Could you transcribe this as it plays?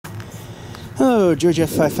Hello,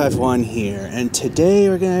 Georgia551 here, and today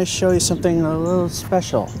we're going to show you something a little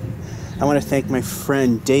special. I want to thank my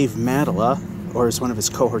friend Dave Maattala, or as one of his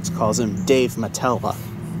cohorts calls him, Dave Maattala,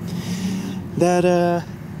 that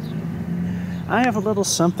I have a little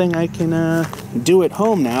something I can do at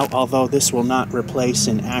home now, although this will not replace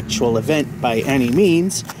an actual event by any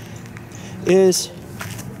means, is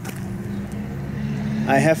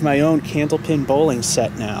I have my own candlepin bowling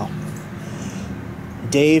set now.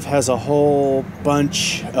 Dave has a whole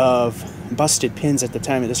bunch of busted pins at the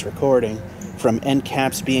time of this recording, from end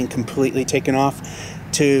caps being completely taken off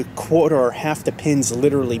to quarter or half the pins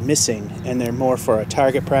literally missing, and they're more for a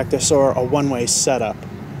target practice or a one-way setup.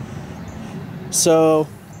 So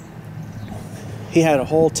he had a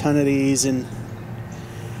whole ton of these in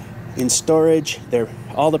storage.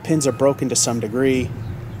 All the pins are broken to some degree,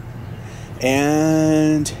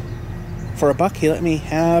 and for $1 he let me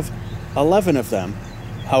have 11 of them.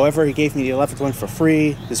 However, he gave me the 11th one for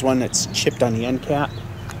free. There's one that's chipped on the end cap.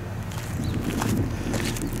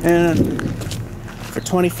 And for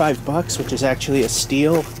 $25, which is actually a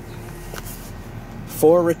steal,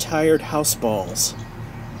 4 retired house balls.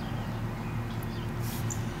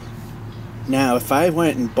 Now, if I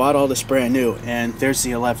went and bought all this brand new, and there's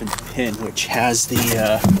the 11th pin, which has the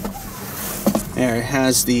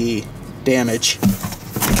damage.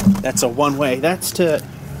 That's a one-way. That's to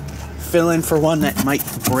fill in for one that might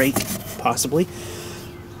break, possibly.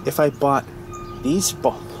 If I bought these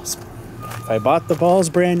balls, if I bought the balls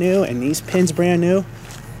brand new and these pins brand new,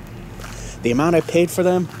 the amount I paid for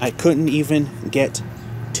them, I couldn't even get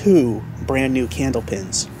 2 brand new candle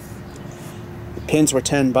pins. The pins were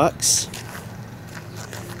 $10.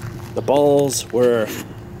 The balls were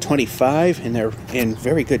 $25, and they're in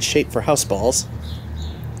very good shape for house balls.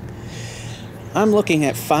 I'm looking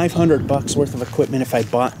at $500 worth of equipment if I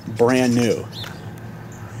bought brand new.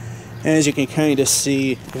 As you can kind of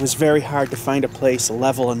see, it was very hard to find a place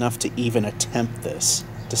level enough to even attempt this,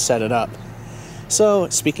 to set it up. So,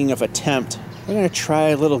 speaking of attempt, we're going to try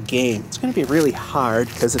a little game. It's going to be really hard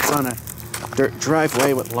because it's on a dirt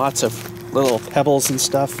driveway with lots of little pebbles and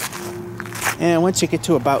stuff. And once you get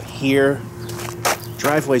to about here,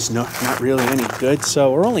 driveway's not really any good, so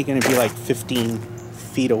we're only going to be like 15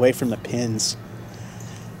 feet away from the pins.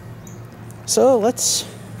 So let's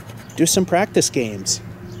do some practice games.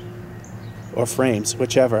 Or frames,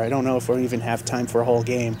 whichever. I don't know if we'll even have time for a whole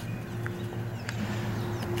game.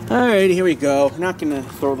 Alright, here we go. We're not going to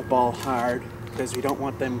throw the ball hard because we don't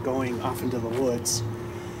want them going off into the woods.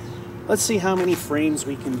 Let's see how many frames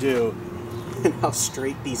we can do and how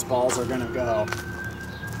straight these balls are going to go.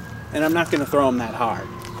 And I'm not going to throw them that hard.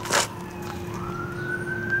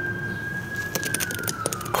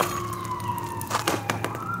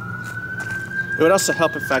 It would also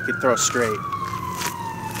help if I could throw straight.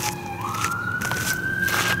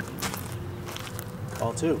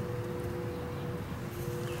 Ball 2.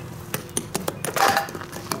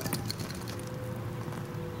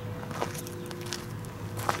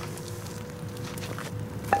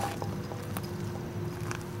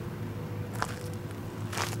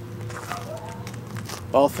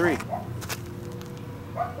 Ball 3.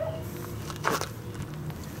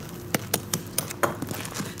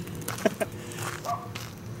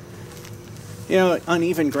 You know,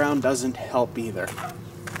 uneven ground doesn't help either.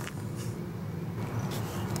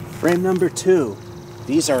 Frame number 2.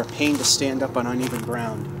 These are a pain to stand up on uneven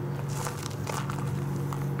ground.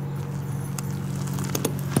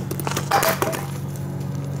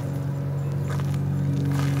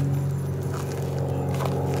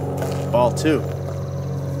 Ball 2.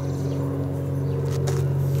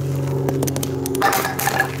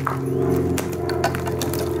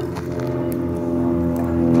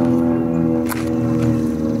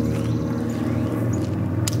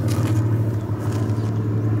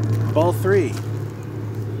 Ball 3.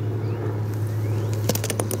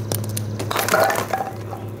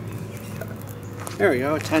 There we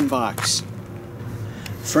go, $10.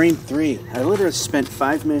 Frame 3. I literally spent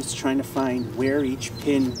 5 minutes trying to find where each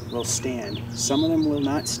pin will stand. Some of them will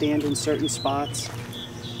not stand in certain spots,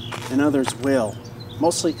 and others will.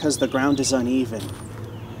 Mostly because the ground is uneven.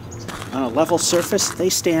 On a level surface, they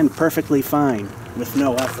stand perfectly fine with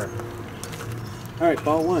no effort. Alright,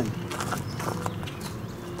 ball 1.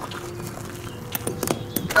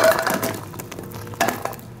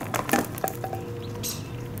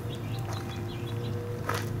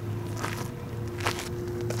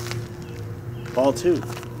 Ball 2.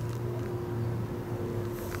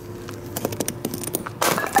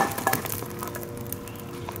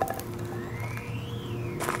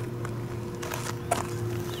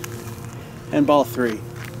 And ball 3.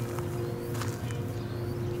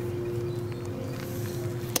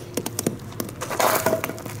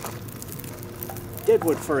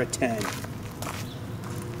 Deadwood for a 10.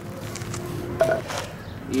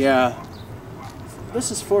 Yeah,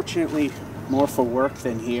 this is fortunately more for work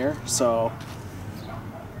than here, so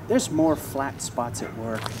there's more flat spots at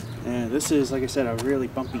work. And this is, like I said, a really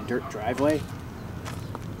bumpy dirt driveway.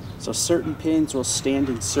 So certain pins will stand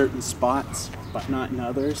in certain spots, but not in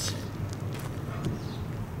others.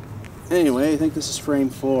 Anyway, I think this is frame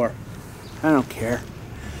 4. I don't care.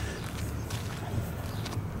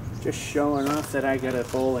 Just showing off that I got a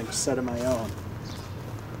bowling set of my own.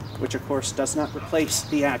 Which of course does not replace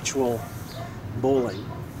the actual bowling.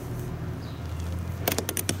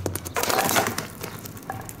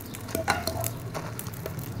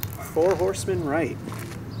 Four Horsemen right.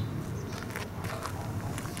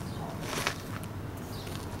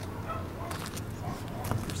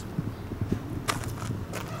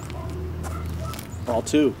 Ball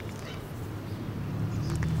 2.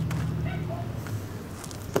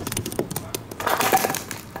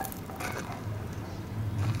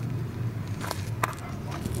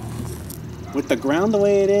 With the ground the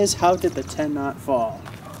way it is, how did the 10 not fall?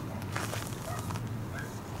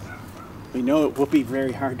 We know it will be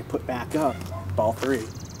very hard to put back up. Ball 3.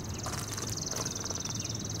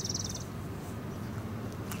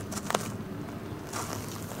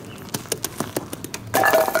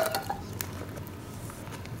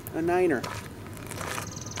 A 9er.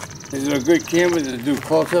 Is it a good camera to do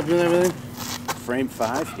close-up and everything? Frame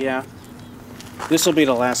 5, yeah. This will be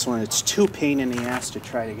the last one. It's too pain in the ass to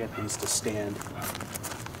try to get these to stand.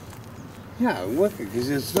 Yeah, wicked, because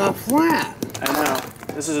it's not flat. I know.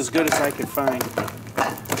 This is as good as I could find.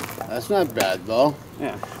 That's not bad, though.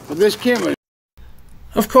 Yeah. But this camera...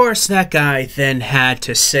 Of course, that guy then had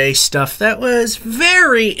to say stuff that was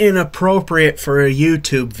very inappropriate for a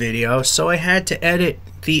YouTube video, so I had to edit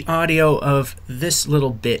the audio of this little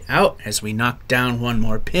bit out as we knock down one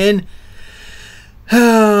more pin.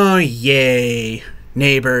 Oh, yay,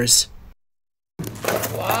 neighbors.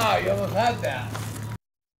 Wow, you almost had that.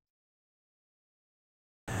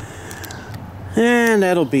 And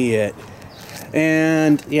that'll be it.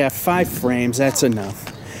 And yeah, 5 frames, that's enough.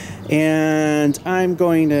 And I'm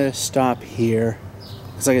going to stop here.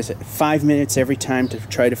 Because like I said, 5 minutes every time to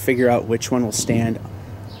try to figure out which one will stand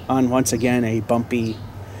on, once again, a bumpy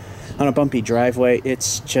driveway.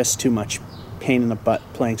 It's just too much pain in the butt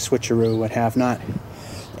playing switcheroo, what have not.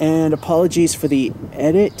 And apologies for the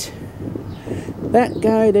edit. That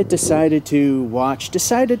guy that decided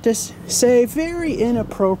to say very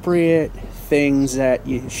inappropriate things that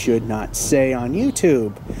you should not say on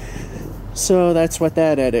YouTube. So that's what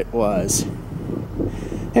that edit was.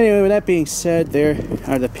 Anyway, with that being said, there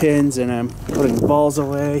are the pins, and I'm putting the balls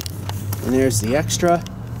away. And there's the extra.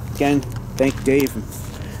 Again, thank Dave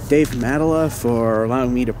Maattala for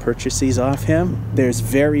allowing me to purchase these off him. There's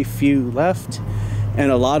very few left,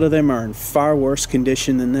 and a lot of them are in far worse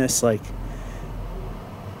condition than this, like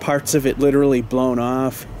parts of it literally blown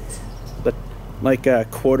off, like a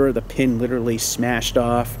quarter of the pin literally smashed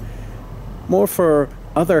off. More for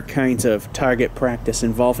other kinds of target practice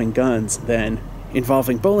involving guns than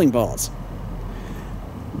involving bowling balls.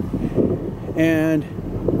 And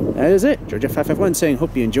that is it. Georgia551 saying,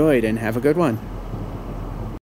 hope you enjoyed and have a good one.